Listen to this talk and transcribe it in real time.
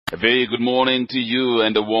A very good morning to you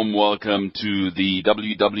and a warm welcome to the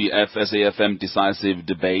WWF SAfm decisive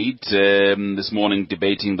debate. This morning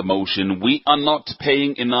debating the motion, we are not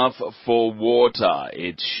paying enough for water.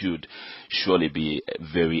 It should surely be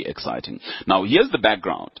very exciting. Now, here's the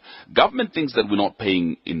background. Government thinks that we're not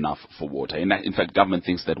paying enough for water. In fact, government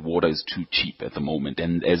thinks that water is too cheap at the moment.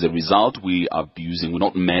 And as a result, we're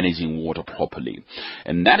not managing water properly.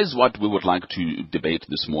 And that is what we would like to debate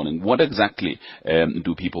this morning. What exactly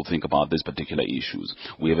do people think about these particular issues?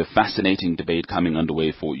 We have a fascinating debate coming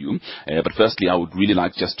underway for you. But firstly, I would really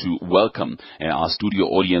like just to welcome our studio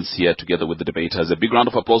audience here together with the debaters. A big round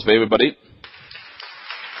of applause for everybody.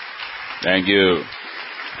 Thank you.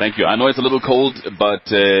 Thank you. I know it's a little cold, but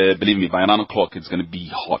believe me, by 9 o'clock it's going to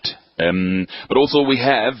be hot. But also we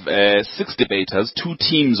have 6 debaters, 2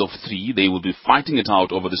 teams of 3. They will be fighting it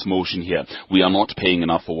out over this motion here. We are not paying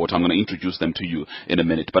enough for water. I'm going to introduce them to you in a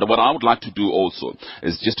minute. But what I would like to do also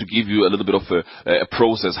is just to give you a little bit of a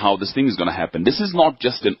process how this thing is going to happen. This is not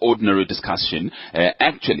just an ordinary discussion.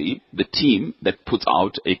 Actually, the team that puts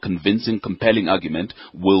out a convincing, compelling argument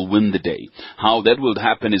will win the day. How that will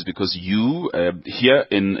happen is because you here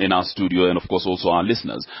in our studio, and of course also our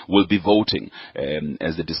listeners, will be voting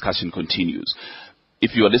as the discussion continues.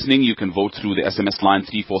 If you are listening, you can vote through the SMS line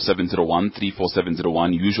 34701,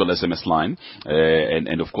 34701, usual SMS line,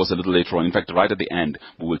 and of course a little later on, in fact right at the end,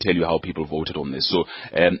 we will tell you how people voted on this. So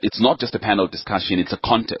it's not just a panel discussion, it's a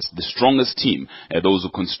contest. The strongest team, those who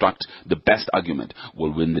construct the best argument,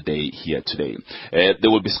 will win the day here today. They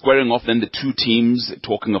will be squaring off then the 2 teams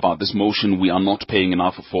talking about this motion, we are not paying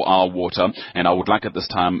enough for our water, and I would like at this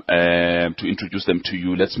time to introduce them to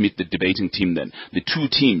you. Let's meet the debating team then. The 2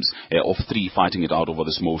 teams of 3 fighting it out over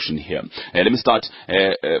this motion here. Let me start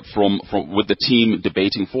with the team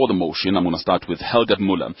debating for the motion. I'm going to start with Helga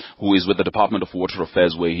Muller, who is with the Department of Water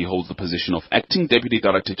Affairs, where he holds the position of Acting Deputy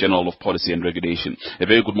Director General of Policy and Regulation. A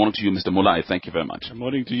very good morning to you, Mr. Muller. I thank you very much. Good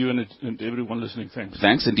morning to you and everyone listening. Thanks.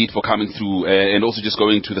 Thanks indeed for coming through. And also just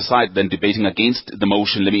going to the side, then debating against the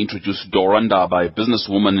motion. Let me introduce Doranda, a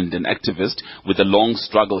businesswoman and an activist with a long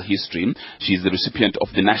struggle history. She's the recipient of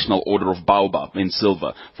the National Order of Baobab in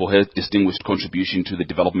silver for her distinguished contribution to the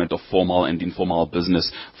development of formal and informal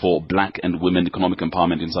business for black and women economic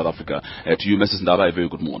empowerment in South Africa. To you, Mrs. Ndaba, a very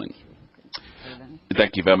good morning.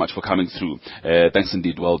 Thank you very much for coming through. Thanks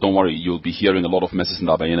indeed. Well, don't worry. You'll be hearing a lot of Mrs.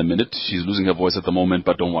 Ndaba in a minute. She's losing her voice at the moment,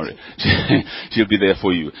 but don't worry. She'll be there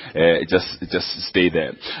for you. Just stay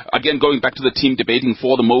there. Again, going back to the team debating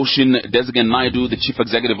for the motion, Desigan Naidu, the Chief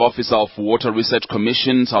Executive Officer of Water Research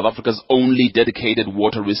Commission, South Africa's only dedicated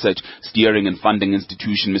water research steering and funding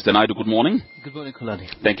institution. Mr. Naidu, good morning. Good morning, Kolani.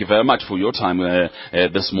 Thank you very much for your time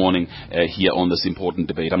this morning here on this important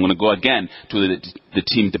debate. I'm going to go again to the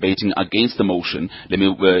team debating against the motion. Let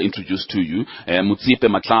me introduce to you Mutsipe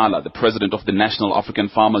Matlala, the President of the National African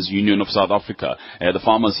Farmers Union of South Africa. The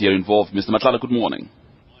farmers here involved. Mr. Matlala, good morning.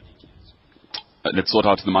 Let's sort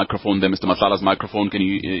out the microphone there. Mr. Matlala's microphone.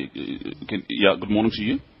 Yeah, good morning to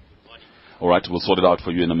you. All right, we'll sort it out for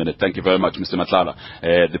you in a minute. Thank you very much, Mr. Matlala,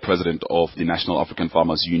 the President of the National African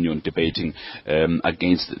Farmers Union, debating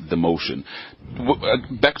against the motion.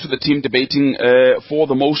 Back to the team debating for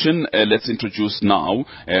the motion. Let's introduce now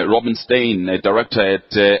Robin Steyn, Director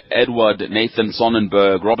at Edward Nathan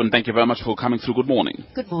Sonnenberg. Robin, thank you very much for coming through. Good morning.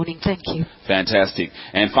 Good morning. Thank you. Fantastic.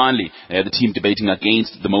 And finally, the team debating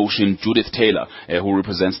against the motion, Judith Taylor, who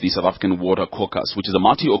represents the South African Water Caucus, which is a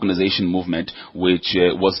multi-organization movement which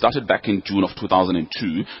was started back in June of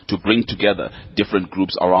 2002 to bring together different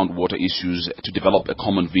groups around water issues to develop a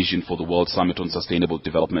common vision for the World Summit on Sustainable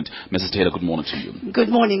Development. Mrs. Taylor, good morning to you. Good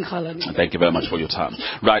morning, Colin. Thank you very much for your time.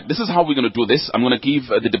 Right, this is how we're going to do this. I'm going to give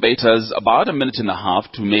the debaters about a minute and a half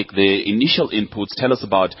to make their initial inputs, tell us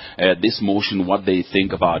about this motion, what they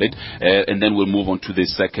think about it, and then we'll move on to the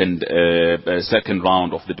second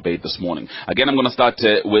round of the debate this morning. Again, I'm going to start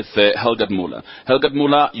with Helga Muller. Helga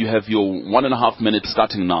Muller, you have your 1.5 minutes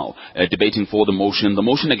starting now. Debating for the motion. The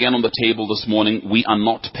motion again on the table this morning, we are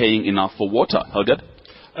not paying enough for water. Helga?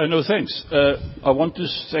 No, thanks. I want to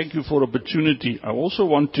thank you for the opportunity. I also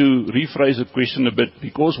want to rephrase the question a bit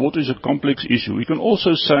because water is a complex issue. We can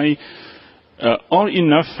also say, are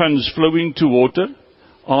enough funds flowing to water?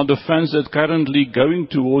 Are the funds that currently going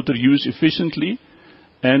to water used efficiently?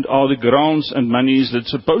 And are the grants and monies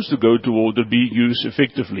that's supposed to go to water be used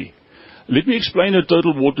effectively? Let me explain the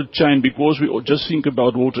total water chain because we just think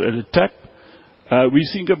about water at a tap. We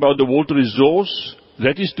think about the water resource.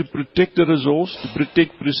 That is to protect the resource, to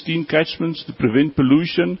protect pristine catchments, to prevent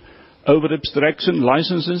pollution, over-abstraction,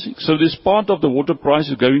 licensing. So this part of the water price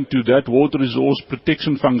is going to that water resource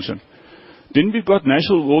protection function. Then we've got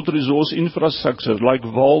national water resource infrastructure like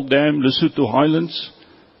Vaal Dam, Lesotho Highlands.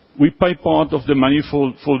 We pay part of the money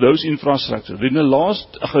for those infrastructure. Then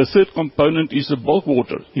the third component is the bulk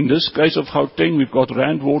water. In this case of Gauteng, we've got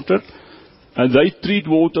Rand Water. They treat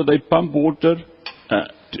water, they pump water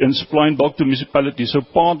and supply in bulk to municipalities. So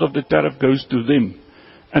part of the tariff goes to them.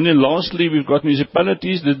 And then lastly, we've got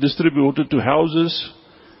municipalities that distribute water to houses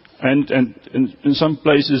and in some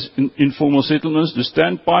places informal settlements, the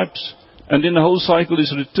standpipes. And then the whole cycle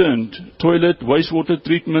is returned, toilet, wastewater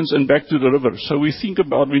treatments, and back to the river. So we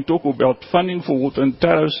talk about funding for water and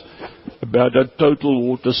tariffs, about that total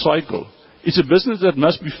water cycle. It's a business that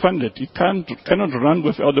must be funded. It cannot run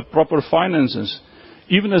without the proper finances.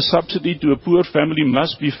 Even a subsidy to a poor family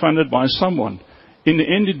must be funded by someone. In the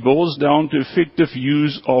end, it boils down to effective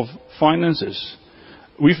use of finances.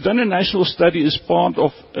 We've done a national study as part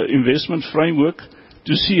of an investment framework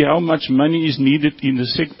to see how much money is needed in the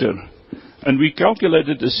sector. And we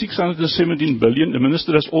calculated the 617 billion. The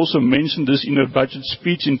minister has also mentioned this in her budget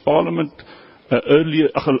speech in Parliament earlier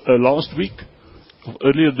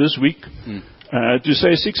this week, to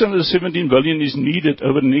say 617 billion is needed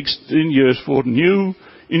over the next 10 years for new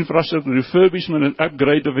infrastructure, refurbishment and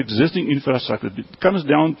upgrade of existing infrastructure. It comes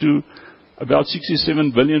down to about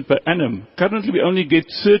 67 billion per annum. Currently, we only get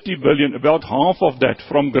 30 billion, about half of that,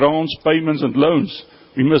 from grants, payments and loans.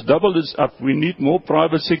 We must double this up. We need more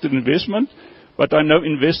private sector investment, but I know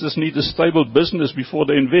investors need a stable business before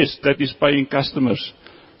they invest. That is paying customers.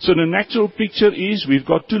 So the natural picture is we've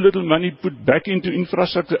got too little money put back into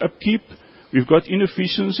infrastructure upkeep. We've got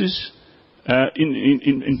inefficiencies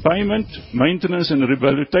in payment, maintenance and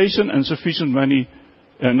rehabilitation, and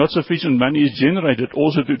not sufficient money is generated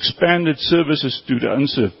also to expand its services to the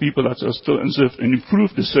unserved, people that are still unserved, and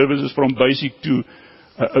improve the services from basic to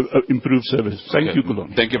improved services. Thank you,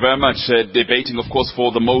 Kulon. Thank you very much. Debating, of course,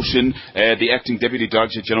 for the motion, the Acting Deputy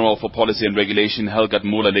Director General for Policy and Regulation, Helga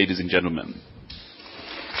Muller, ladies and gentlemen.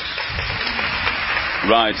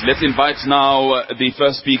 Right, let's invite now the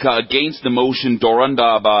first speaker against the motion,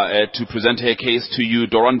 Dorandaba, to present her case to you.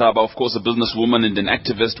 Dorandaba, of course, a businesswoman and an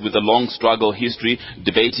activist with a long struggle history,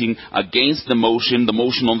 debating against the motion. The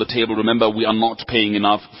motion on the table, remember, we are not paying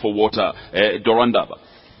enough for water. Dorandaba.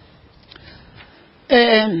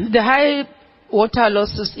 The high water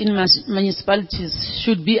losses in municipalities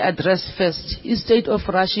should be addressed first, instead of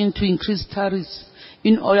rushing to increase tariffs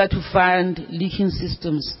in order to fund leaking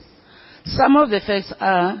systems. Some of the facts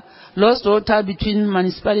are lost water between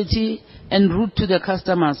municipality and route to the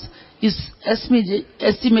customers is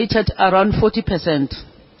estimated around 40%.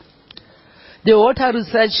 The water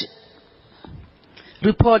research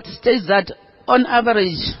report states that on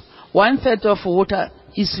average, 1/3 of water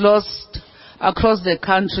is lost across the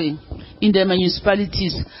country in the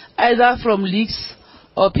municipalities, either from leaks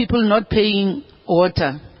or people not paying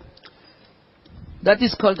water. That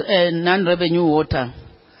is called non-revenue water.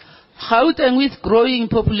 Gauteng, with growing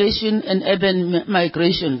population and urban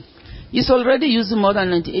migration, is already using more than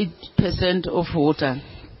 98% of water.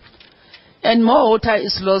 And more water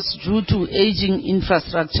is lost due to aging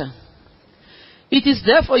infrastructure. It is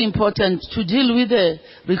therefore important to deal with the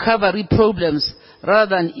recovery problems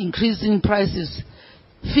rather than increasing prices,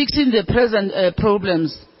 fixing the present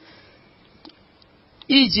problems,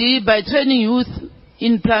 e.g. by training youth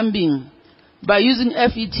in plumbing, by using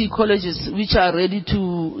FET colleges which are ready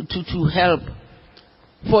to help.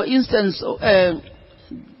 For instance, the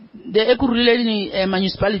Ekurhuleni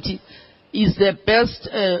municipality is the best,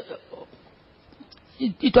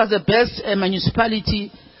 it was the best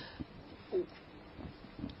municipality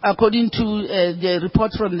according to the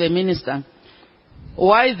report from the minister.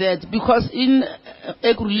 Why that? Because in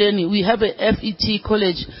Ekurhuleni we have a FET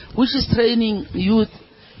college which is training youth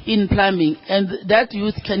in plumbing, and that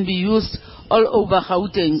youth can be used all over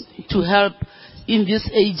Gauteng to help in this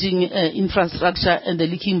aging infrastructure and the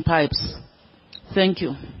leaking pipes. Thank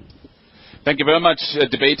you. Thank you very much.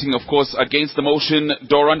 Debating, of course, against the motion,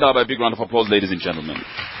 Dorandaba. A big round of applause, ladies and gentlemen.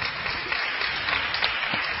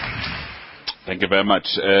 Thank you very much.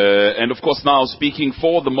 And of course now, speaking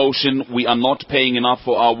for the motion, we are not paying enough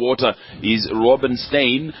for our water, is Robin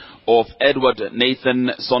Steyn of Edward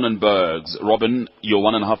Nathan Sonnenbergs. Robin, your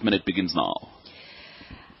 1.5 minute begins now.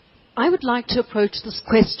 I would like to approach this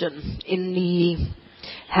question in the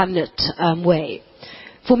Hamlet way.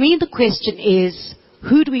 For me, the question is,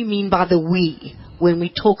 who do we mean by the we when we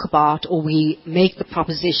talk about or we make the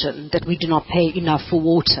proposition that we do not pay enough for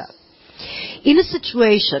water? In a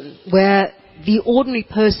situation where the ordinary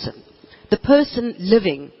person, the person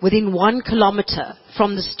living within 1 kilometer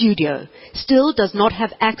from the studio, still does not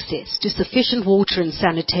have access to sufficient water and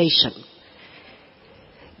sanitation,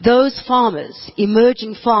 those farmers,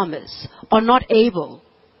 emerging farmers, are not able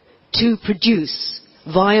to produce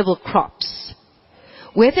viable crops,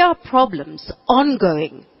 where there are problems,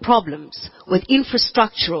 ongoing problems with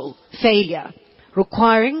infrastructural failure,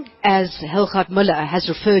 requiring, as Helgard Muller has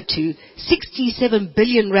referred to, 67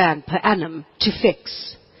 billion rand per annum to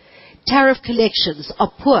fix. Tariff collections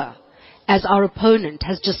are poor, as our opponent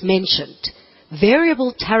has just mentioned.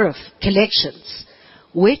 Variable tariff collections,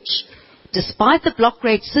 which, despite the block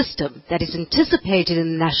rate system that is anticipated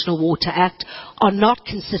in the National Water Act, are not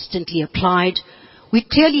consistently applied. We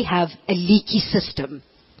clearly have a leaky system.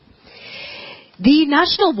 The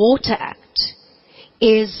National Water Act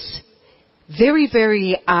is very,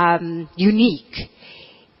 very unique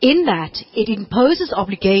in that it imposes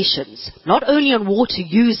obligations not only on water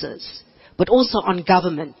users, but also on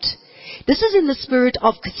government. This is in the spirit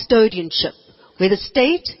of custodianship, where the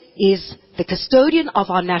state is the custodian of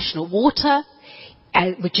our national water,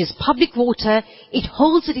 which is public water. It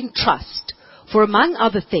holds it in trust for, among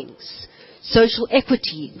other things, social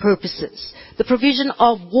equity purposes, the provision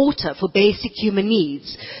of water for basic human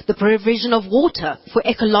needs, the provision of water for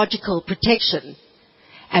ecological protection,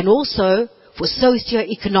 and also for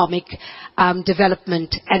socio-economic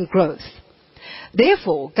development and growth.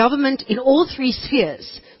 Therefore, government in all three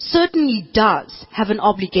spheres certainly does have an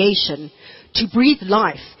obligation to breathe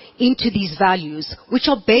life into these values, which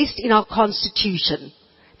are based in our Constitution.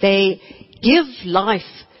 They give life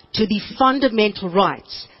to the fundamental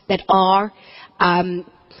rights that are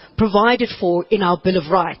provided for in our Bill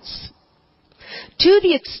of Rights. To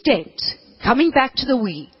the extent, coming back to the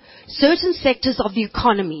we, certain sectors of the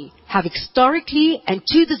economy have historically and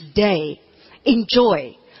to this day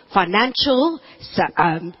enjoy financial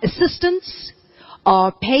assistance,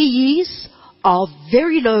 are payees of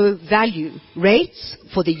very low value rates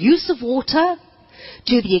for the use of water,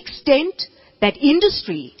 to the extent that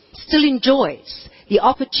industry still enjoys the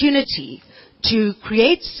opportunity to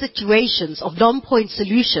create situations of non-point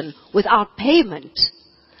solution without payment.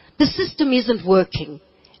 The system isn't working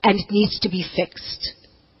and it needs to be fixed.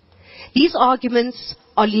 These arguments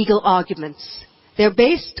are legal arguments. They're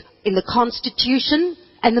based in the Constitution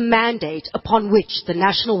and the mandate upon which the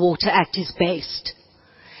National Water Act is based.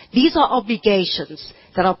 These are obligations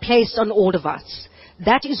that are placed on all of us.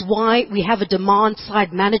 That is why we have a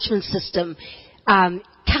demand-side management system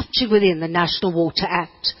captured within the National Water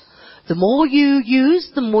Act. The more you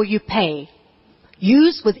use, the more you pay.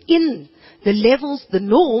 Use within the levels, the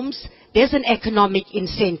norms, there's an economic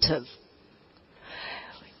incentive.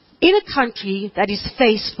 In a country that is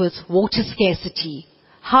faced with water scarcity,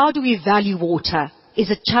 how do we value water is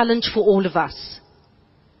a challenge for all of us.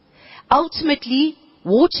 Ultimately,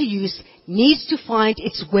 water use needs to find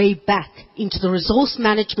its way back into the resource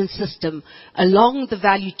management system along the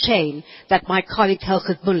value chain that my colleague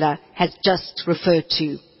Helgard Muller has just referred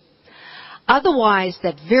to. Otherwise,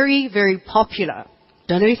 that very, very popular,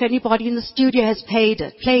 don't know if anybody in the studio has played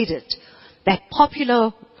it, that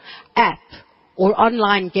popular app or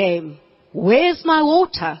online game, Where's My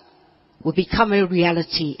Water?, will become a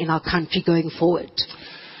reality in our country going forward.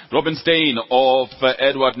 Robin Steyn of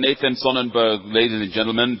Edward Nathan Sonnenberg, ladies and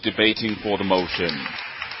gentlemen, debating for the motion.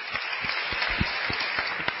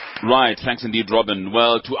 Right, thanks indeed, Robin.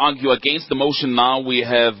 Well, to argue against the motion now, we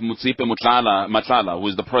have Motsepe Matlala, who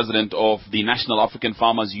is the president of the National African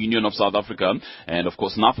Farmers Union of South Africa. And of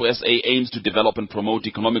course, NAFO SA aims to develop and promote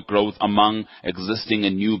economic growth among existing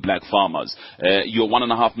and new black farmers. Your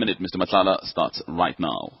 1.5 minute, Mr. Matlala, starts right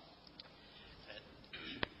now.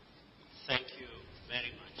 Thank you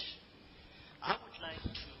very much. I would like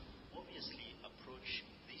to obviously approach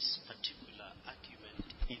this particular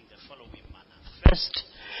argument in the following manner. First,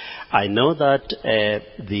 I know that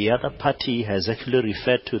the other party has actually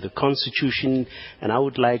referred to the Constitution, and I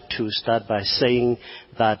would like to start by saying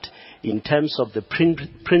that in terms of the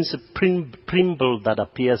preamble that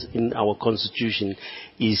appears in our Constitution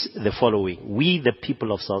is the following. We, the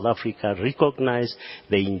people of South Africa, recognize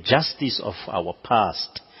the injustice of our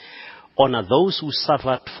past, honor those who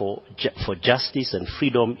suffered for justice and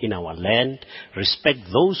freedom in our land, respect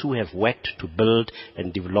those who have worked to build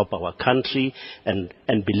and develop our country, and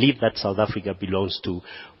believe that South Africa belongs to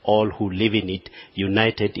all who live in it,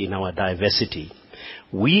 united in our diversity.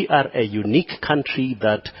 We are a unique country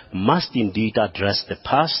that must indeed address the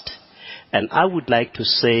past, and I would like to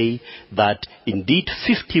say that indeed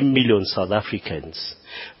 50 million South Africans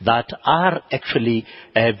that are actually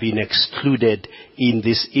being excluded in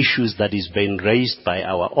these issues that is being raised by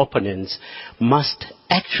our opponents must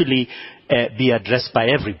actually be addressed by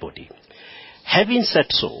everybody. Having said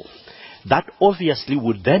so, that obviously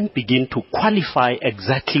would then begin to qualify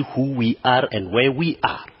exactly who we are and where we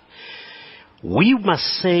are. we must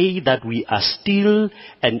say that we are still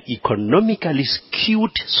an economically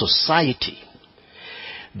skewed society.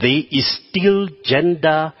 There is still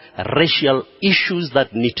gender, racial issues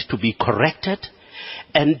that need to be corrected.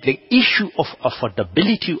 And the issue of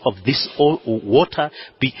affordability of this water,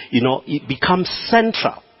 it becomes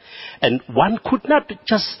central. And one could not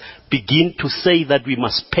just begin to say that we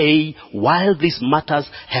must pay while these matters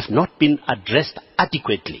have not been addressed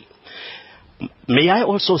adequately. May I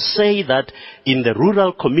also say that in the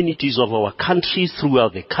rural communities of our country,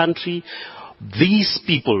 throughout the country, these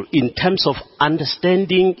people, in terms of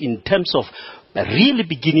understanding, in terms of really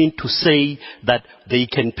beginning to say that they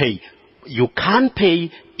can pay. You can't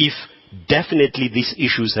pay if definitely these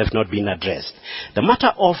issues have not been addressed. The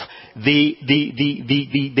matter of the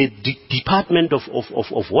Department of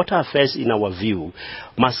Water Affairs, in our view,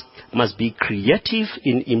 must be creative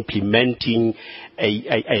in implementing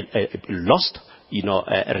a lost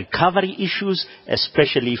recovery issues,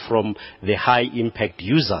 especially from the high impact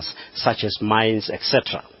users such as mines,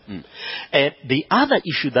 etc. The other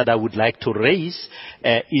issue that I would like to raise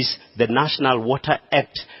is the National Water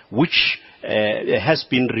Act, which has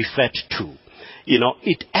been referred to.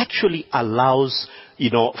 It actually allows,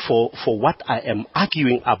 for what I am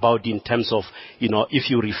arguing about in terms of, if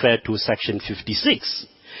you refer to Section 56.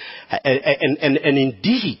 And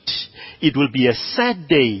indeed, it will be a sad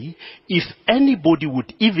day if anybody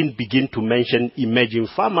would even begin to mention emerging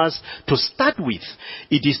farmers to start with.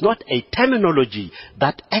 It is not a terminology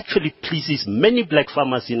that actually pleases many black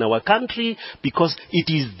farmers in our country, because it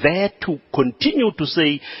is there to continue to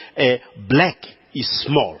say black is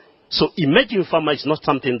small. So emerging farmer is not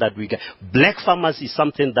something that we can. Black farmers is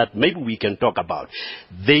something that maybe we can talk about.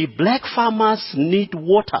 The black farmers need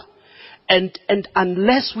water. And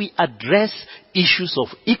unless we address issues of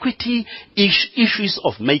equity, issues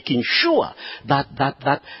of making sure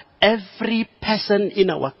that every person in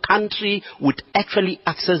our country would actually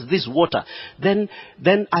access this water, then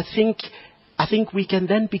I think we can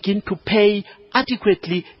then begin to pay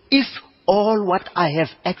adequately if all what I have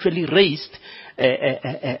actually raised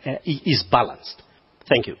is balanced.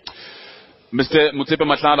 Thank you. Mr. Motsepe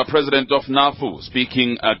Matlala, President of NAFU,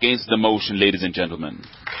 speaking against the motion, ladies and gentlemen.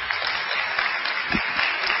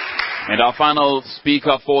 And our final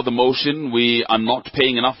speaker for the motion, we are not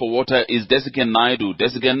paying enough for water, is Desigan Naidu.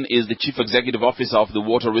 Desigan is the Chief Executive Officer of the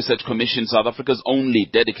Water Research Commission, South Africa's only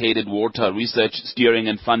dedicated water research, steering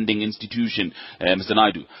and funding institution. Mr.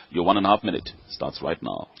 Naidu, your 1.5 minutes starts right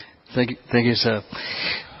now. Thank you, sir.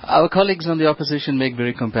 Our colleagues on the opposition make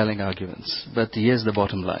very compelling arguments, but here's the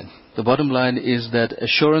bottom line. The bottom line is that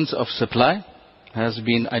assurance of supply has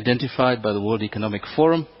been identified by the World Economic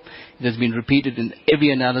Forum. It has been repeated in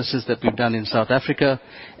every analysis that we've done in South Africa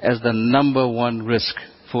as the number one risk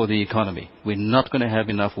for the economy. We're not going to have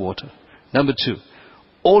enough water. Number two,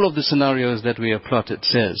 all of the scenarios that we have plotted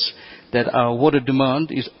says that our water demand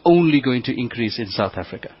is only going to increase in South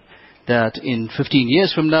Africa. That in 15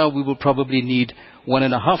 years from now, we will probably need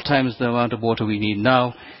 1.5 times the amount of water we need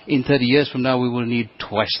now. In 30 years from now, we will need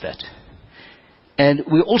twice that. And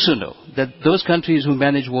we also know that those countries who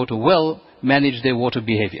manage water well manage their water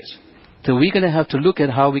behaviors. So we're going to have to look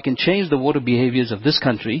at how we can change the water behaviors of this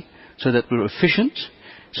country so that we're efficient,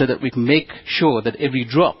 so that we can make sure that every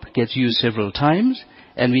drop gets used several times,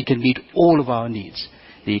 and we can meet all of our needs.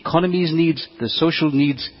 The economy's needs, the social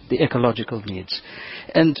needs, the ecological needs.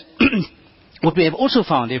 And what we have also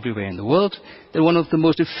found everywhere in the world, that one of the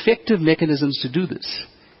most effective mechanisms to do this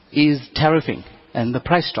is tariffing and the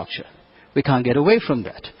price structure. We can't get away from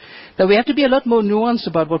that. Now, we have to be a lot more nuanced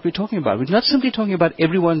about what we're talking about. We're not simply talking about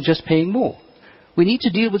everyone just paying more. We need to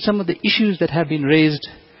deal with some of the issues that have been raised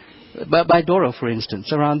by Dora, for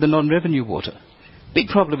instance, around the non-revenue water. Big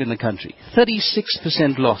problem in the country.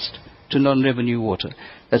 36% lost to non-revenue water.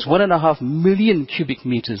 That's 1.5 million cubic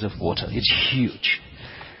meters of water. It's huge.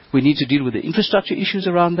 We need to deal with the infrastructure issues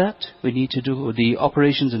around that. We need to do the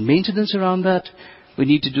operations and maintenance around that. We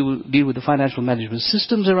need to deal with the financial management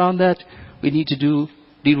systems around that. We need to deal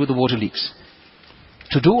with the water leaks.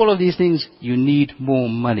 To do all of these things, you need more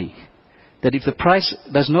money. That if the price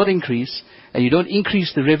does not increase, and you don't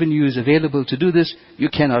increase the revenues available to do this, you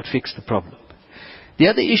cannot fix the problem. The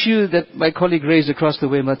other issue that my colleague raised across the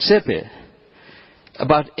way, Motsepe,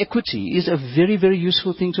 about equity is a very, very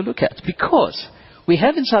useful thing to look at, because we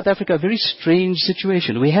have in South Africa a very strange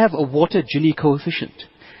situation. We have a water Gini coefficient.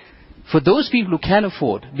 For those people who can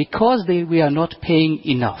afford, because we are not paying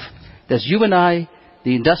enough, there's you and I,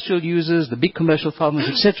 the industrial users, the big commercial farmers,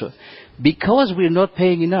 etc. Because we're not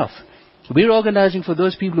paying enough, we're organizing for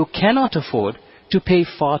those people who cannot afford to pay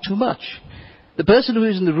far too much. The person who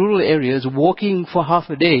is in the rural areas walking for half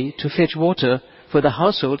a day to fetch water for the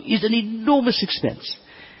household is an enormous expense.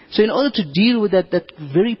 So in order to deal with that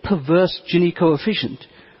very perverse Gini coefficient,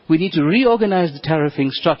 we need to reorganize the tariffing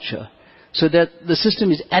structure so that the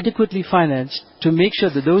system is adequately financed to make sure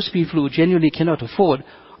that those people who genuinely cannot afford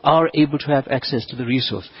are able to have access to the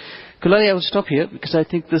resource. Kulali, I will stop here because I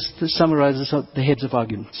think this summarizes the heads of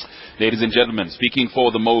arguments. Ladies and gentlemen, speaking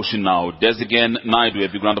for the motion now, Desigan Naidu,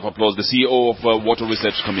 a big round of applause, the CEO of Water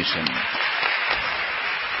Research Commission.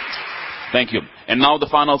 Thank you. And now the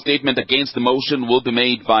final statement against the motion will be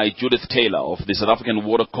made by Judith Taylor of the South African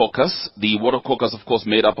Water Caucus. The Water Caucus, of course,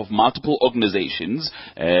 made up of multiple organizations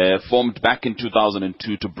formed back in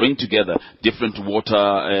 2002 to bring together different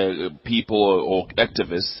water people or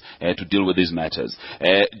activists to deal with these matters.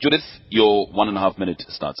 Judith, your 1.5 minute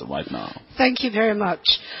starts right now. Thank you very much.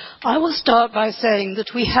 I will start by saying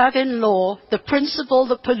that we have in law the principle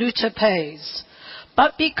the polluter pays.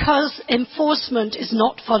 But because enforcement is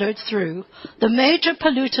not followed through, the major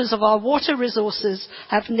polluters of our water resources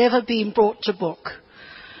have never been brought to book.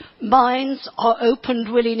 Mines are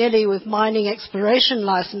opened willy-nilly with mining exploration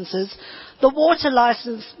licenses. The water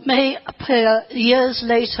license may appear years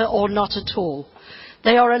later or not at all.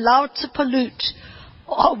 They are allowed to pollute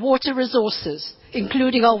our water resources,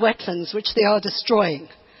 including our wetlands, which they are destroying.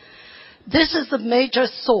 This is the major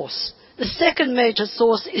source. The second major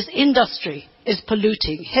source is industry, is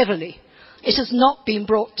polluting heavily. It has not been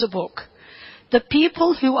brought to book. The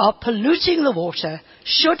people who are polluting the water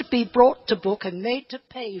should be brought to book and made to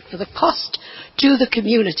pay for the cost to the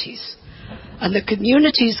communities. And the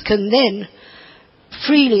communities can then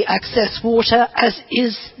freely access water as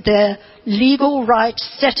is their legal right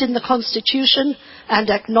set in the Constitution and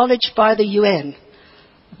acknowledged by the UN.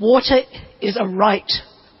 Water is a right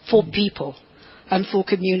for people and for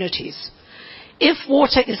communities. If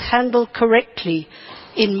water is handled correctly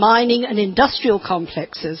in mining and industrial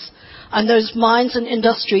complexes, and those mines and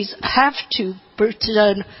industries have to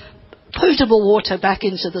turn potable water back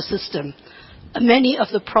into the system, many of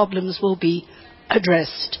the problems will be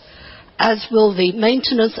addressed, as will the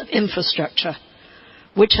maintenance of infrastructure,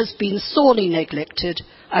 which has been sorely neglected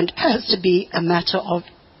and has to be a matter of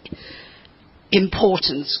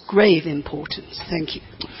importance, grave importance. Thank you.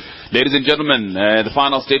 Ladies and gentlemen, the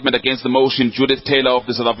final statement against the motion, Judith Taylor of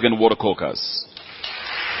the South African Water Caucus.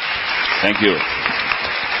 Thank you.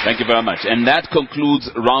 Thank you very much. And that concludes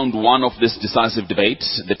round one of this decisive debate.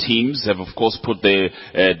 The teams have, of course, put their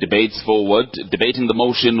debates forward, debating the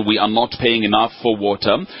motion, we are not paying enough for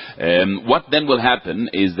water. What then will happen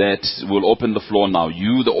is that we'll open the floor now.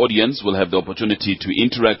 You, the audience, will have the opportunity to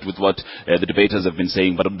interact with what the debaters have been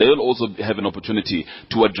saying, but they'll also have an opportunity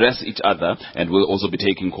to address each other, and we'll also be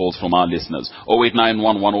taking calls from our listeners.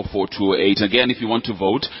 0891 104 208. Again, if you want to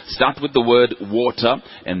vote, start with the word water,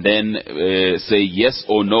 and then say yes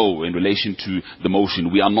or no in relation to the motion.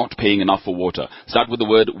 We are not paying enough for water. Start with the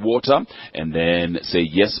word water and then say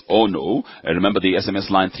yes or no. Remember the SMS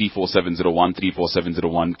line 34701,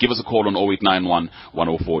 34701. Give us a call on 0891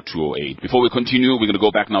 104 208. Before we continue, we're going to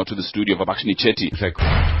go back now to the studio of Abakshini Chetty.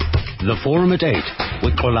 The Forum at 8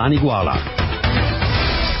 with Xolani Gwala.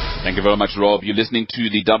 Thank you very much, Rob. You're listening to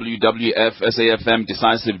the WWF SAfm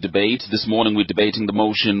decisive debate. This morning we're debating the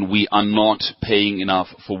motion, we are not paying enough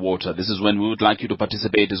for water. This is when we would like you to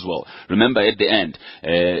participate as well. Remember, at the end,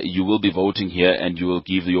 you will be voting here and you will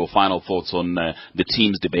give your final thoughts on the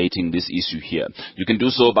teams debating this issue here. You can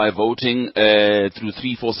do so by voting through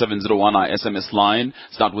 34701, our SMS line.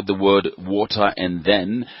 Start with the word water and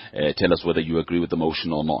then tell us whether you agree with the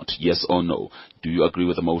motion or not. Yes or no. Do you agree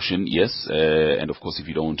with the motion? Yes. And of course, if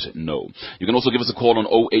you don't, no. You can also give us a call on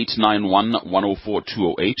 0891 104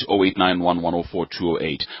 208, 0891 104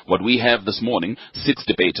 208. What we have this morning, 6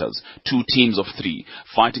 debaters, 2 teams of 3,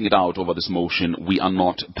 fighting it out over this motion, we are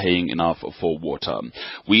not paying enough for water.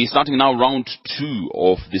 We're starting now round 2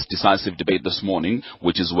 of this decisive debate this morning,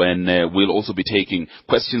 which is when we'll also be taking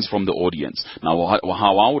questions from the audience. Now,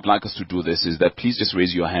 how I would like us to do this is that please just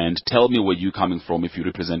raise your hand, tell me where you're coming from if you're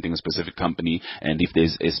representing a specific company, and if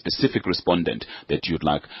there's a specific respondent that you'd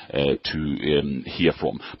like to hear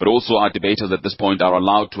from. But also our debaters at this point are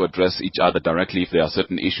allowed to address each other directly if there are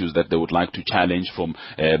certain issues that they would like to challenge from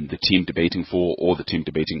the team debating for or the team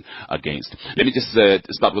debating against. Let me just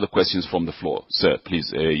start with the questions from the floor. Sir,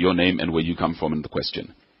 please, your name and where you come from in the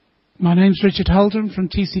question. My name's Richard Holden from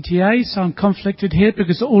TCTA, so I'm conflicted here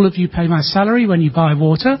because all of you pay my salary when you buy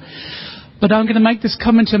water. But I'm going to make this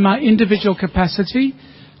comment in my individual capacity.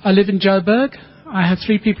 I live in Joburg. I have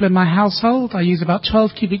 3 people in my household. I use about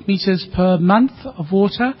 12 cubic meters per month of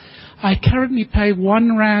water. I currently pay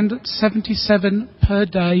R1.77 per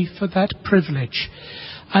day for that privilege.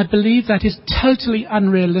 I believe that is totally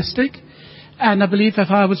unrealistic, and I believe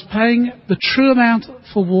if I was paying the true amount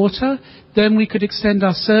for water, then we could extend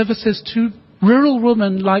our services to rural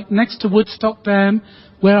women like next to Woodstock Dam,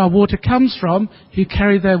 where our water comes from, who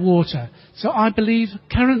carry their water. So I believe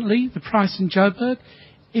currently the price in Joburg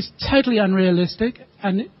is totally unrealistic,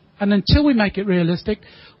 and until we make it realistic,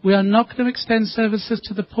 we are not going to extend services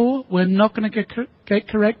to the poor, we're not going to get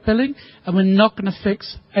correct billing, and we're not going to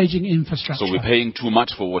fix aging infrastructure. So we're paying too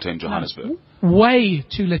much for water in Johannesburg? No, way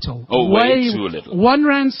too little. Oh, way too little.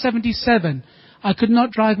 R1.77. I could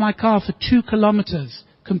not drive my car for 2 kilometers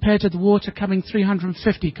compared to the water coming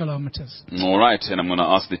 350 kilometers. All right, and I'm going to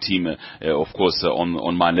ask the team, of course,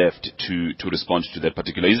 on my left to respond to that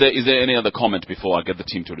particular. Is there any other comment before I get the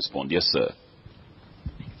team to respond? Yes, sir.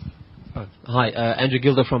 Hi, Andrew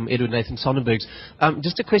Gilder from Edward Nathan Sonnenberg's.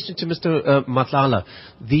 Just a question to Mr. Matlala.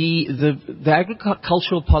 The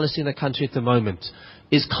agricultural policy in the country at the moment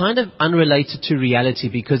is kind of unrelated to reality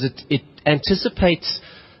because it anticipates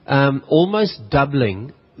almost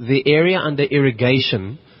doubling the area under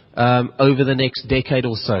irrigation over the next decade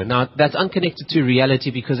or so. Now, that's unconnected to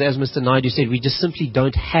reality because, as Mr. Naidu said, we just simply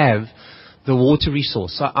don't have the water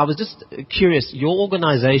resource. So I was just curious, your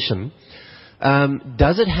organization,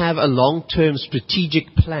 does it have a long-term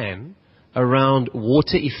strategic plan around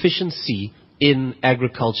water efficiency in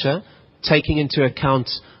agriculture, taking into account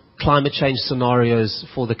climate change scenarios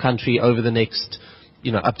for the country over the next,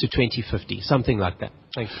 up to 2050, something like that?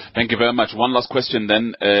 Thank you. Thank you very much. One last question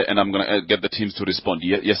then, and I'm going to get the teams to respond.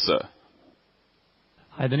 Yes, sir.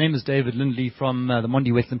 Hi, the name is David Lindley from the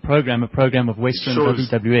Mondi Wetland Program, a program of Western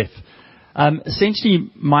WWF.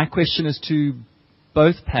 Essentially, my question is to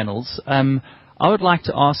both panels. I would like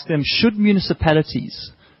to ask them, should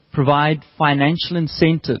municipalities provide financial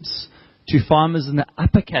incentives to farmers in the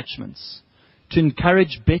upper catchments to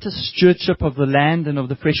encourage better stewardship of the land and of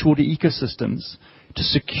the freshwater ecosystems to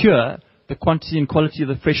secure the quantity and quality of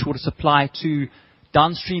the freshwater supply to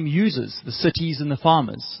downstream users, the cities and the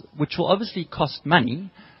farmers, which will obviously cost money,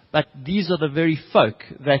 but these are the very folk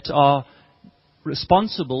that are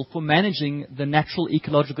responsible for managing the natural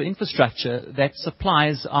ecological infrastructure that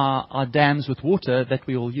supplies our dams with water that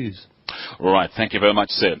we all use. All right. Thank you very much,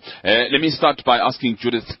 sir. Let me start by asking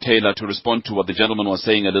Judith Taylor to respond to what the gentleman was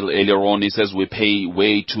saying a little earlier on. He says we pay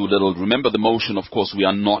way too little. Remember the motion, of course, we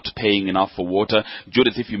are not paying enough for water.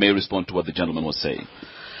 Judith, if you may respond to what the gentleman was saying.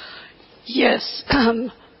 Yes.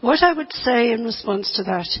 What I would say in response to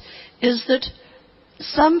that is that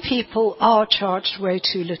some people are charged way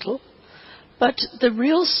too little, but the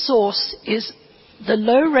real source is the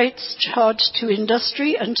low rates charged to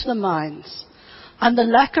industry and to the mines, and the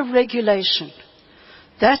lack of regulation.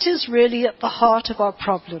 That is really at the heart of our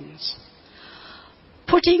problems.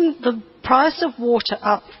 Putting the price of water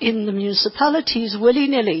up in the municipalities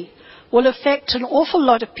willy-nilly will affect an awful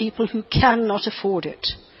lot of people who cannot afford it.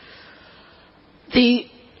 The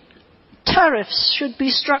tariffs should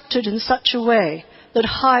be structured in such a way that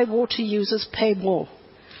high water users pay more,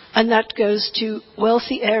 and that goes to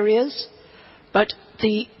wealthy areas, but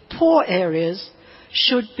the poor areas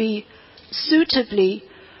should be suitably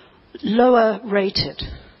lower rated.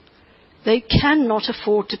 They cannot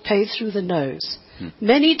afford to pay through the nose.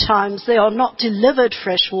 Many times they are not delivered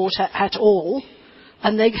fresh water at all,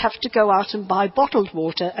 and they have to go out and buy bottled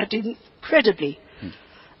water at incredibly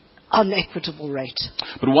unequitable rate.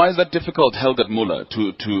 But why is that difficult, Helgert Muller,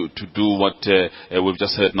 to do what we've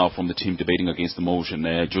just heard now from the team debating against the motion?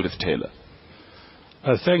 Judith Taylor.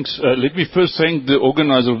 Thanks. Let me first thank the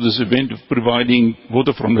organizer of this event for providing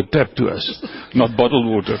water from the tap to us, not bottled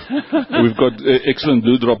water. We've got excellent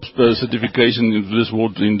Blue Drop certification in this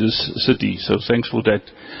water in this city, so thanks for that.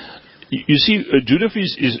 You see, Judith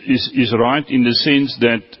is right in the sense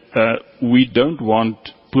that we don't want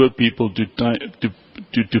poor people to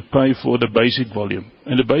pay for the basic volume.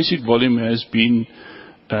 And the basic volume has been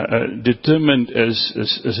determined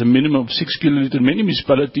as a minimum of 6 kiloliters. Many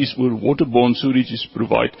municipalities where waterborne sewages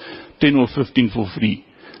provide 10 or 15 for free.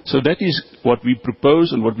 So that is what we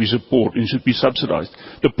propose and what we support, and should be subsidized.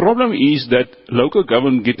 The problem is that local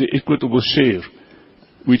government get the equitable share,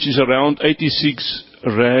 which is around 86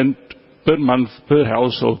 rand per month per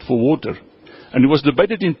household for water. And it was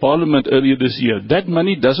debated in Parliament earlier this year. That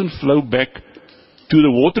money doesn't flow back to the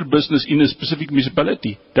water business in a specific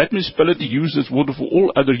municipality. That municipality uses water for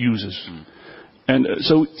all other users. And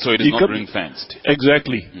so it is not ring-fenced.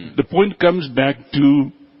 Exactly. The point comes back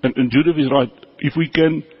to, and Judith is right, if we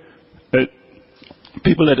can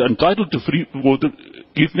people that are entitled to free water,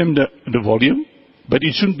 give them the volume, but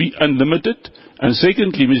it shouldn't be unlimited. And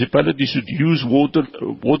secondly, municipalities should use water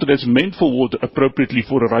that's meant for water appropriately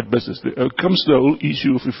for the right business. There comes the whole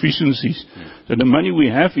issue of efficiencies. So the money we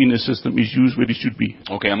have in the system is used where it should be.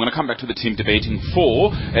 Okay, I'm going to come back to the team debating for,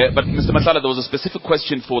 but Mr. Matlala, there was a specific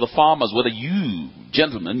question for the farmers, whether you,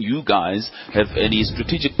 gentlemen, you guys, have any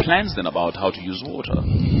strategic plans then about how to use water.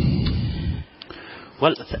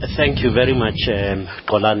 Well, thank you very much,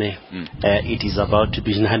 Kolane. It is about to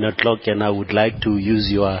be 9 o'clock, and I would like to use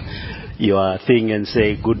your thing and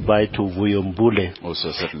say goodbye to Vuyombule. Also,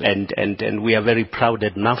 certainly. And we are very proud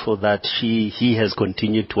at NAFO that he has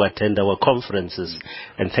continued to attend our conferences.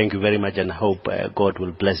 And thank you very much, and I hope God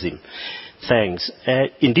will bless him. Thanks.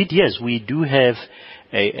 Indeed, yes, we do have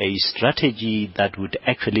a strategy that would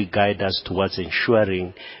actually guide us towards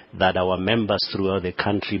ensuring that our members throughout the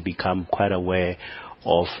country become quite aware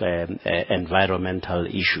of environmental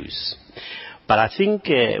issues. But I think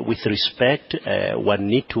with respect, one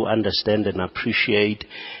need to understand and appreciate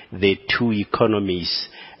the two economies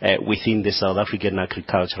within the South African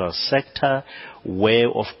agricultural sector, where,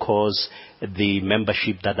 of course, the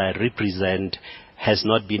membership that I represent has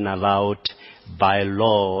not been allowed by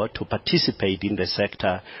law to participate in the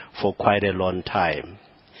sector for quite a long time.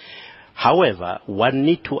 However, one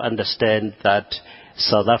need to understand that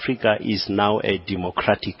South Africa is now a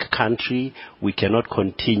democratic country. We cannot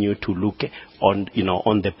continue to look on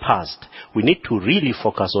the past. We need to really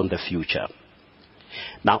focus on the future.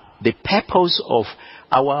 Now, the purpose of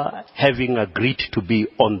our having agreed to be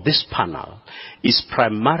on this panel is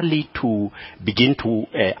primarily to begin to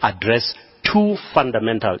address two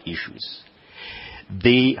fundamental issues.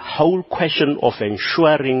 The whole question of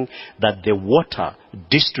ensuring that the water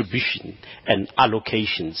distribution and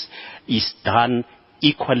allocations is done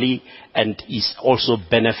equally and is also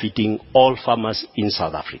benefiting all farmers in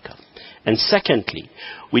South Africa. And secondly,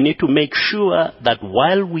 we need to make sure that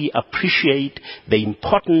while we appreciate the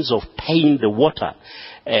importance of paying the water,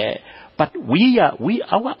 but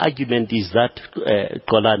our argument is that,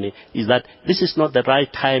 Kolane, is that this is not the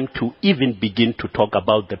right time to even begin to talk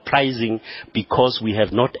about the pricing, because we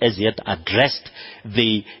have not as yet addressed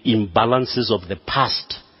the imbalances of the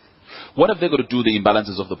past. What have they got to do, the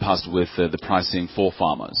imbalances of the past, with the pricing for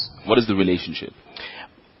farmers? What is the relationship?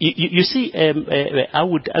 You see, I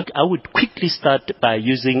would quickly start by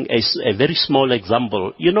using a very small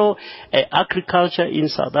example. You know, agriculture in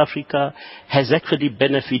South Africa has actually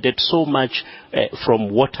benefited so much from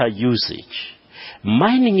water usage.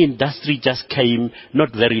 Mining industry just came not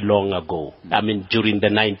very long ago, I mean during the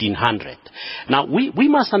 1900s. Now we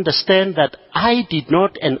must understand that I did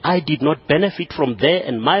not benefit from there,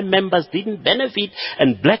 and my members didn't benefit,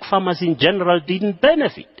 and black farmers in general didn't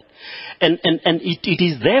benefit. And it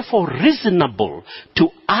is therefore reasonable to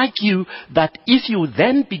argue that if you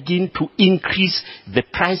then begin to increase the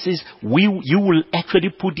prices, you will actually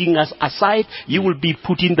putting us aside, you will be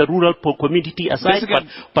putting the rural community aside.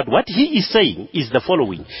 But what he is saying is the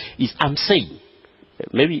following, I'm saying,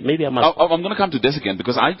 maybe I must... I'm going to come to this again,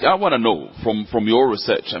 because I want to know from your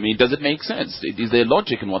research, I mean, does it make sense? Is there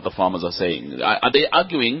logic in what the farmers are saying? Are they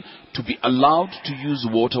arguing to be allowed to use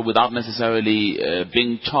water without necessarily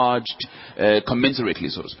being charged commensurately,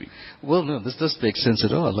 so to speak? Well, no, this does make sense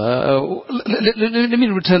at all. Let me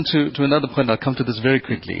return to another point. I'll come to this very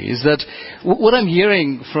quickly. Is that what I'm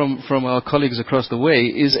hearing from our colleagues across the way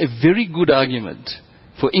is a very good argument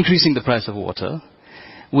for increasing the price of water,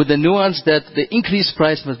 with the nuance that the increased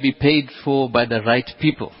price must be paid for by the right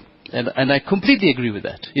people. And I completely agree with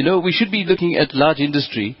that. You know, we should be looking at large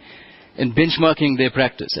industry and benchmarking their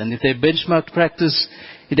practice. And if their benchmarked practice,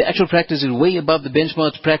 if the actual practice is way above the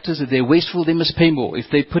benchmarked practice, if they're wasteful, they must pay more. If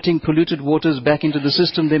they're putting polluted waters back into the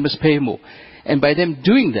system, they must pay more. And by them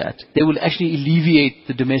doing that, they will actually alleviate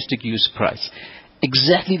the domestic use price.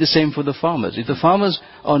 Exactly the same for the farmers. If the farmers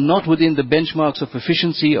are not within the benchmarks of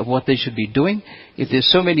efficiency of what they should be doing, if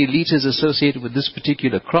there's so many liters associated with this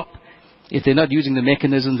particular crop, if they're not using the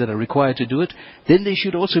mechanisms that are required to do it, then they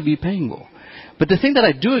should also be paying more. But the thing that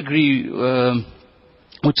I do agree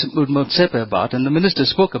with Motsepe about, and the minister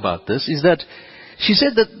spoke about this, is that she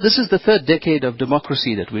said that this is the third decade of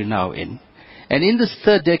democracy that we're now in. And in this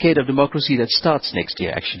third decade of democracy that starts next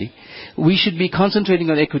year, actually, we should be concentrating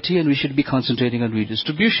on equity and we should be concentrating on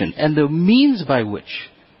redistribution. And the means by which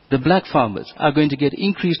the black farmers are going to get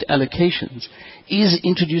increased allocations is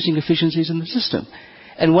introducing efficiencies in the system.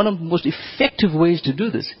 And one of the most effective ways to do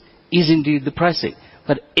this is indeed the pricing.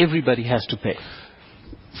 But everybody has to pay.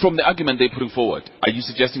 From the argument they're putting forward, are you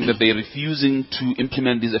suggesting that they're refusing to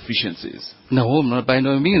implement these efficiencies? No, not by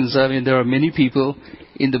no means. I mean, there are many people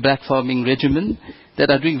in the black farming regimen that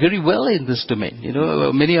are doing very well in this domain. You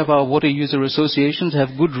know, many of our water user associations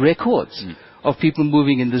have good records of people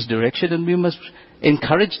moving in this direction, and we must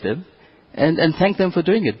encourage them and thank them for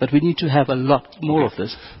doing it. But we need to have a lot more of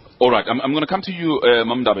this. All right, I'm going to come to you,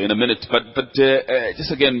 Mamdaba, in a minute, but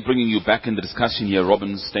just again bringing you back in the discussion here,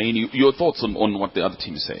 Robin Steyn, your thoughts on what the other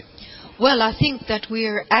teams say. Well, I think that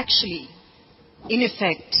we're actually, in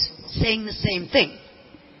effect, saying the same thing.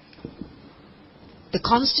 The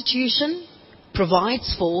Constitution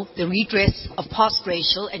provides for the redress of past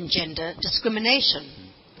racial and gender discrimination.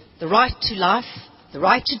 The right to life, the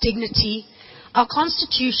right to dignity. Our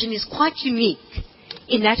Constitution is quite unique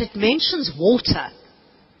in that it mentions water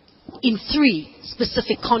in 3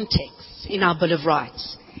 specific contexts in our Bill of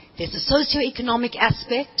Rights. There's the socio-economic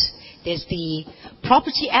aspect, there's the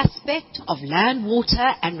property aspect of land,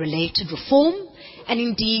 water and related reform, and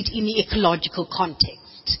indeed in the ecological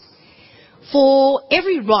context. For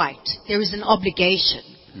every right, there is an obligation.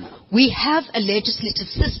 We have a legislative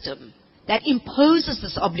system that imposes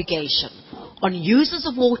this obligation on users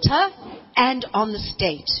of water and on the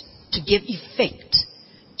state to give effect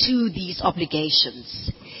to these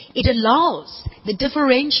obligations. It allows the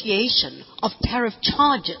differentiation of tariff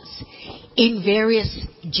charges in various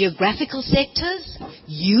geographical sectors,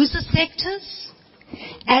 user sectors,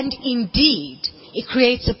 and indeed it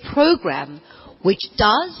creates a program which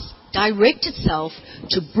does direct itself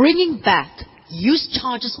to bringing back use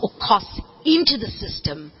charges or costs into the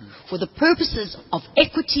system for the purposes of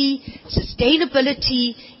equity,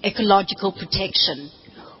 sustainability, ecological protection.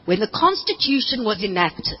 When the Constitution was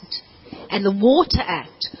enacted and the Water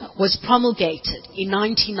Act was promulgated in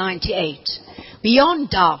 1998, beyond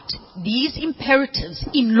doubt, these imperatives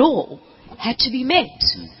in law had to be met.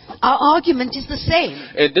 Our argument is the same.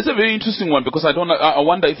 This is a very interesting one because I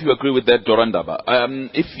wonder if you agree with that, Dorandaba.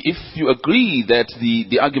 If you agree that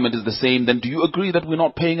the argument is the same, then do you agree that we're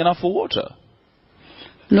not paying enough for water?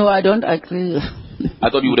 No, I don't agree. I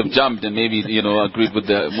thought you would have jumped and maybe, agreed with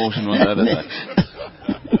the motion on the other side.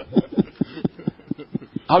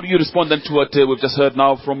 How do you respond then to what we've just heard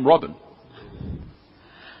now from Robin?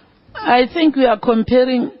 I think we are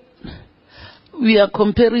comparing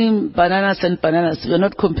bananas and bananas. We are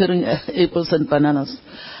not comparing apples and bananas.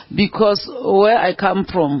 Because where I come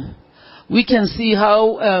from, we can see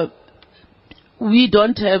how we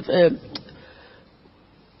don't have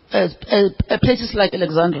places like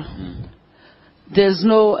Alexandra. There's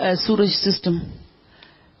no sewage system.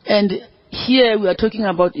 And here we are talking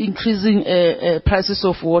about increasing prices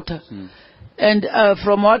of water. And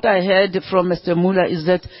from what I heard from Mr. Muller is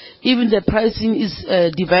that even the pricing is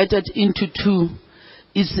divided into 2.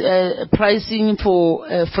 It's pricing for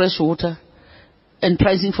fresh water and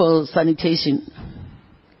pricing for sanitation.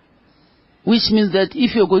 Which means that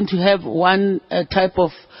if you're going to have one type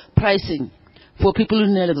of pricing for people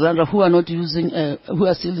in Alexandra who are not using, who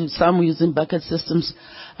are still some using bucket systems,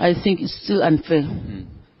 I think it's still unfair.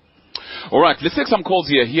 All right, let's take some calls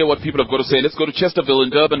here, hear what people have got to say. Let's go to Chesterville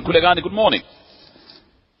in Durban. Kulegani, good morning.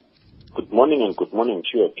 Good morning and good morning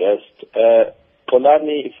to your guest.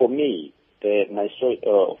 Polani, for me, my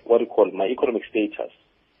economic status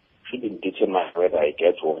shouldn't determine whether I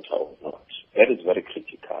get water or not. That is very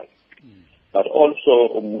critical. But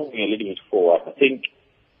also, moving a little bit forward, I think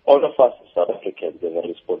all of us as South Africans have a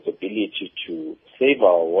responsibility to save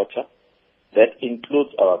our water. That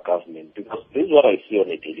includes our government, because this is what I see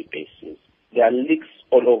on a daily basis. There are leaks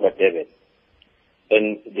all over Durban,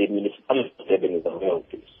 and the municipality of Durban is aware of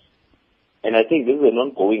this. And I think this is an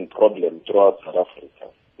ongoing problem throughout South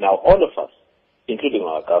Africa. Now, all of us, including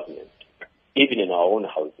our government, even in our own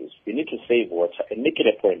houses, we need to save water and make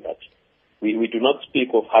it a point that we do not speak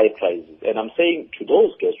of high prices. And I'm saying to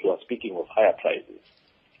those guests who are speaking of higher prices,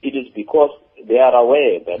 it is because they are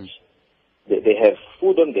aware that they have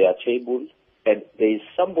food on their table, and there is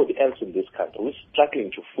somebody else in this country who is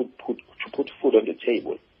struggling to put food on the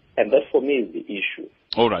table. And that, for me, is the issue.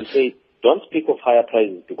 All right. To say, don't speak of higher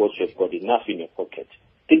prices because you've got enough in your pocket.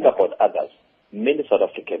 Think about others. Many South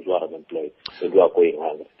Africans who are unemployed and who are going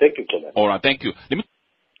hungry. Thank you, Colin. All right, thank you. Let me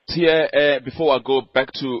here before I go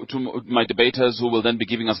back to my debaters who will then be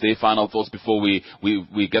giving us their final thoughts before we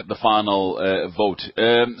get the final vote.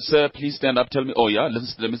 Sir, please stand up. Tell me. Oh, yeah.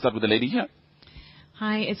 Let me start with the lady here.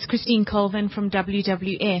 Hi, it's Christine Colvin from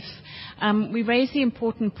WWF. We raised the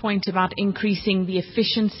important point about increasing the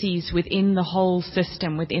efficiencies within the whole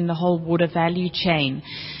system, within the whole water value chain.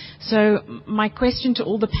 So my question to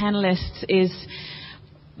all the panelists is,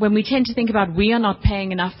 when we tend to think about we are not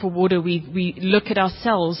paying enough for water, we look at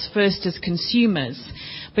ourselves first as consumers.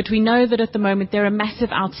 But we know that at the moment there are massive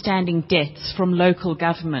outstanding debts from local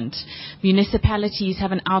government. Municipalities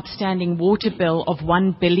have an outstanding water bill of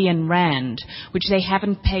 1 billion rand, which they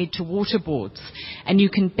haven't paid to water boards. And you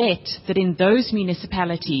can bet that in those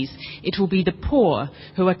municipalities, it will be the poor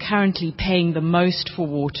who are currently paying the most for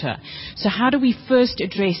water. So how do we first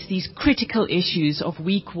address these critical issues of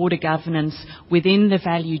weak water governance within the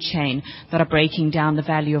value chain that are breaking down the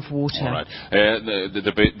value of water? All right.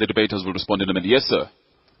 The debaters will respond in a minute. Yes, sir.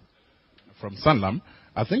 From Sanlam,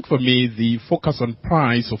 I think for me the focus on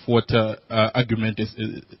price of water argument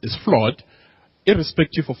is flawed.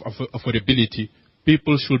 Irrespective of affordability,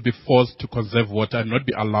 people should be forced to conserve water and not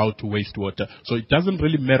be allowed to waste water. So it doesn't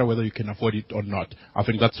really matter whether you can afford it or not. I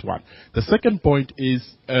think that's one. The second point is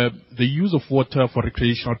the use of water for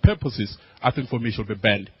recreational purposes. I think for me should be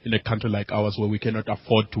banned in a country like ours where we cannot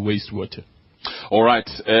afford to waste water. All right.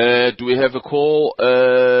 Do we have a call?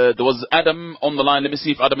 There was Adam on the line. Let me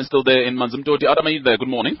see if Adam is still there in Manzimtoti. Adam, are you there? Good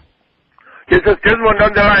morning. Yes, there's one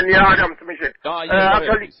on the line. Yeah, Adam Submission.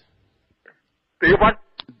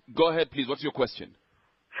 Go ahead, please. What's your question?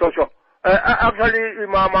 Sure. Actually,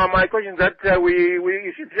 my question is that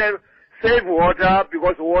we should save water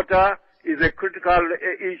because water is a critical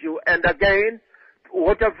issue. And again,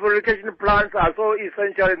 water purification plants are so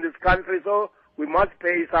essential in this country, so we must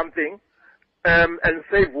pay something. And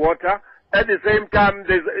save water. At the same time,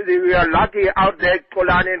 we are lucky out there,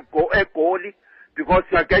 Kolani and Egoli, because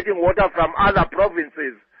you are getting water from other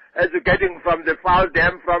provinces. As you're getting from the Foul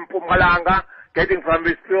Dam from Pumalanga, getting from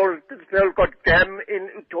the Spilcot Dam in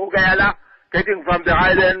Togela, getting from the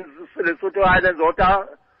islands, the Lesotho Islands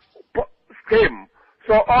water scheme.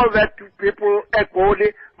 So all that people,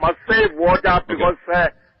 Egoli, must save water because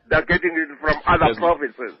they're getting it from other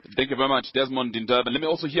provinces. Thank you very much, Desmond in Durban. Let me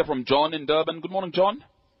also hear from John in Durban. Good morning, John.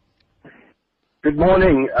 Good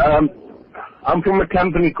morning. I'm from a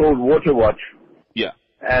company called Waterwatch. Yeah.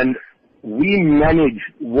 And we manage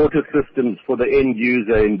water systems for the end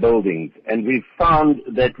user in buildings. And we've found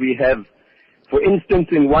that we have, for instance,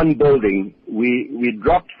 in one building, we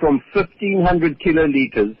dropped from 1,500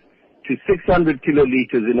 kiloliters to 600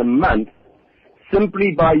 kiloliters in a month,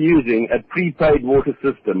 simply by using a prepaid water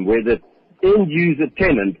system where the end user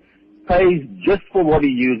tenant pays just for what he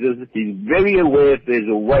uses. He's very aware if there's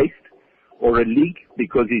a waste or a leak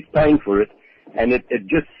because he's paying for it. And it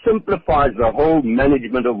just simplifies the whole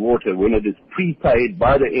management of water when it is prepaid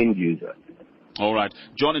by the end user. All right.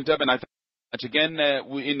 John in Durban, again,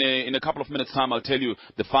 in a couple of minutes' time, I'll tell you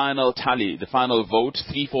the final tally, the final vote,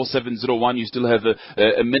 34701. You still have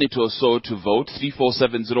a minute or so to vote,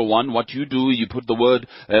 34701. What you do, you put the word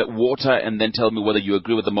water and then tell me whether you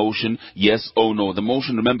agree with the motion, yes or no. The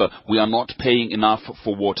motion, remember, we are not paying enough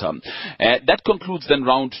for water. That concludes then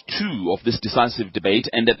round 2 of this decisive debate,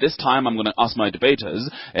 and at this time, I'm going to ask my debaters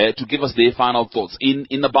to give us their final thoughts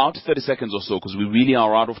in about 30 seconds or so, because we really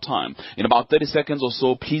are out of time. In about 30 seconds or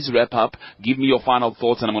so, please wrap up. Give me your final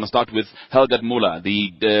thoughts, and I'm going to start with Helgat Muller,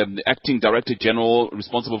 the Acting Director General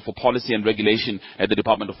responsible for policy and regulation at the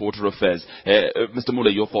Department of Water Affairs. Mr. Muller,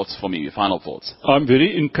 your thoughts for me, your final thoughts. I'm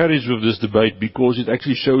very encouraged with this debate because it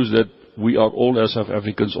actually shows that we are all as South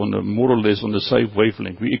Africans on a more or less on the same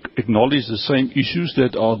wavelength. We acknowledge the same issues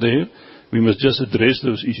that are there. We must just address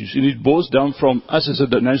those issues. And it boils down from us as a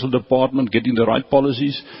national department getting the right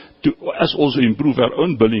policies to us also improve our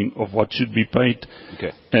own billing of what should be paid.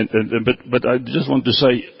 Okay. But I just want to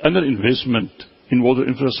say, underinvestment in water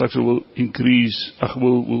infrastructure will increase,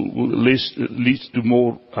 lead to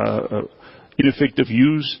more ineffective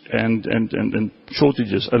use and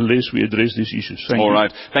shortages unless we address these issues. Thank you. All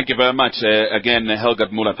right. Thank you very much. Again,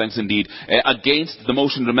 Helgat Muller, thanks indeed. Against the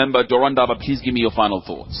motion, remember, Dorandaba, please give me your final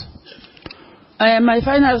thoughts. My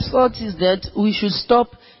final thought is that we should stop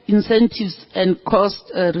incentives and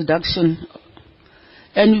cost reduction,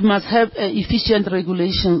 and we must have efficient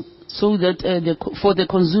regulation so that for the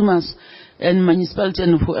consumers and municipality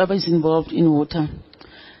and whoever is involved in water.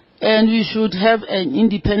 And we should have an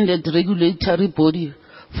independent regulatory body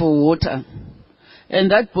for water, and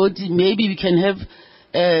that body, maybe we can have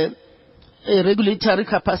a regulatory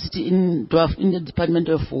capacity in the Department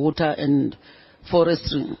of Water and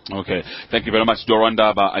Forestry. Okay, thank you very much,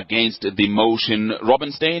 Dorandaba. Against the motion,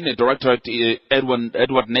 Robin Stein, Director at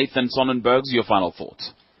Edward Nathan Sonnenbergs, your final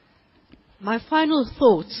thoughts. My final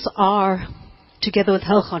thoughts are, together with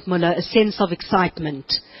Helgat Muller, a sense of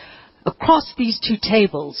excitement. Across these two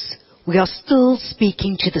tables, we are still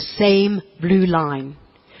speaking to the same blue line.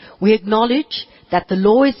 We acknowledge that the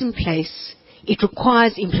law is in place, it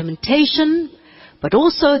requires implementation, But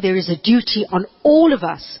also there is a duty on all of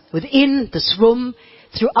us within this room,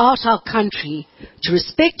 throughout our country, to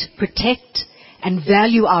respect, protect and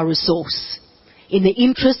value our resource in the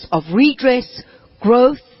interest of redress,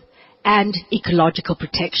 growth and ecological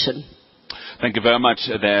protection. Thank you very much.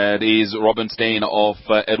 That is Robin Steyn of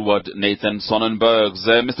Edward Nathan Sonnenbergs.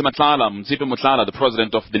 Mr. Msipe Motlala, the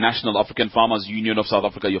President of the National African Farmers Union of South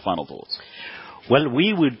Africa, your final thoughts. Well,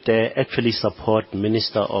 we would actually support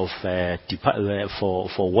Minister of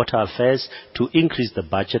for Water Affairs to increase the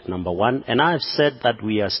budget, number one. And I've said that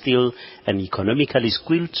we are still an economically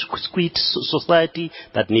squeezed society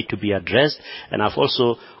that need to be addressed. And I've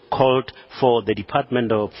also called for the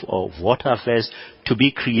Department of Water Affairs to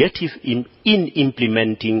be creative in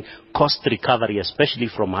implementing cost recovery, especially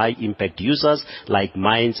from high-impact users like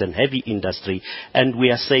mines and heavy industry. And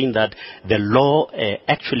we are saying that the law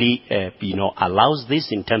actually, allows this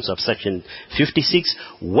in terms of Section 56.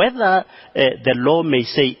 Whether the law may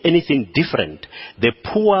say anything different, the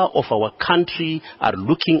poor of our country are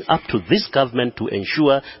looking up to this government to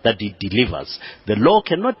ensure that it delivers. The law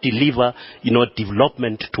cannot deliver,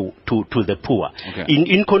 development to the poor. Okay.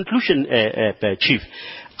 In conclusion, Chief,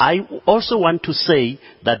 I also want to say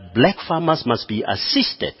that black farmers must be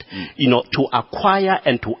assisted, to acquire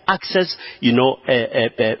and to access,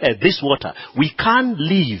 this water. We can't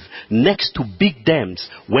live next to big dams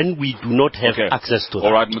when we do not have access to them.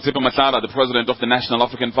 All right, Msipe Motlala, the President of the National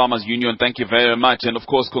African Farmers Union, thank you very much. And of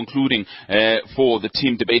course, concluding for the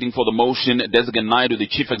team debating for the motion, Desigan Naidu, the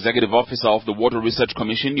Chief Executive Officer of the Water Research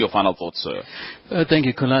Commission, your final thoughts, sir. Thank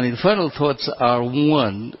you, Kolani. The final thoughts are,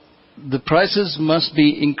 one, the prices must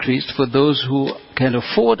be increased for those who can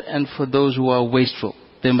afford and for those who are wasteful.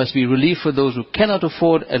 There must be relief for those who cannot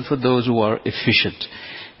afford and for those who are efficient.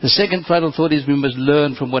 The second final thought is we must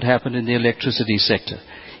learn from what happened in the electricity sector.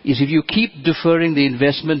 If you keep deferring the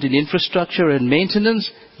investment in infrastructure and maintenance,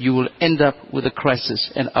 you will end up with a crisis.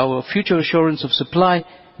 And our future assurance of supply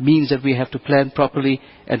means that we have to plan properly,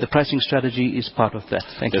 and the pricing strategy is part of that.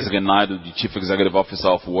 Thank you. Desigan Naidu, the Chief Executive Officer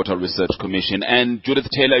of Water Research Commission. And Judith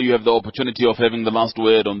Taylor, you have the opportunity of having the last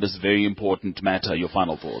word on this very important matter. Your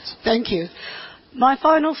final thoughts. Thank you. My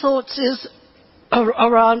final thoughts is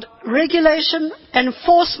around regulation,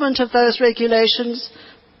 enforcement of those regulations,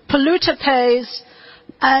 polluter pays,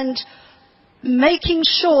 and making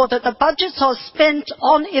sure that the budgets are spent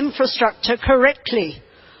on infrastructure correctly,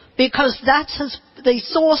 because that is the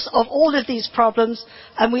source of all of these problems.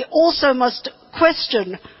 And we also must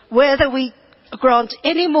question whether we grant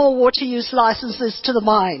any more water use licenses to the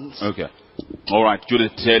mines. Okay. All right,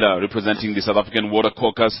 Judith Taylor, representing the South African Water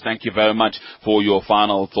Caucus, thank you very much for your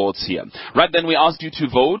final thoughts here. Right, then we asked you to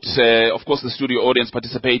vote. Of course, the studio audience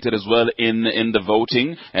participated as well in the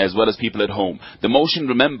voting, as well as people at home. The motion,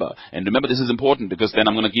 remember this is important because then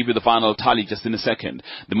I'm going to give you the final tally just in a second.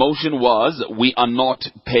 The motion was, we are not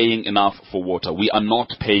paying enough for water. We are not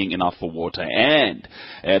paying enough for water. And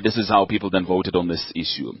this is how people then voted on this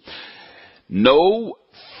issue. No,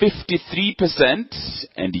 53%,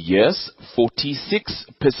 and yes,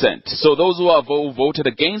 46%. So those who have voted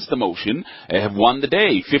against the motion have won the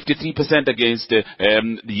day. 53% against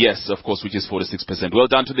yes, of course, which is 46%. Well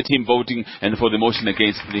done to the team voting and for the motion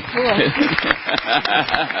against the...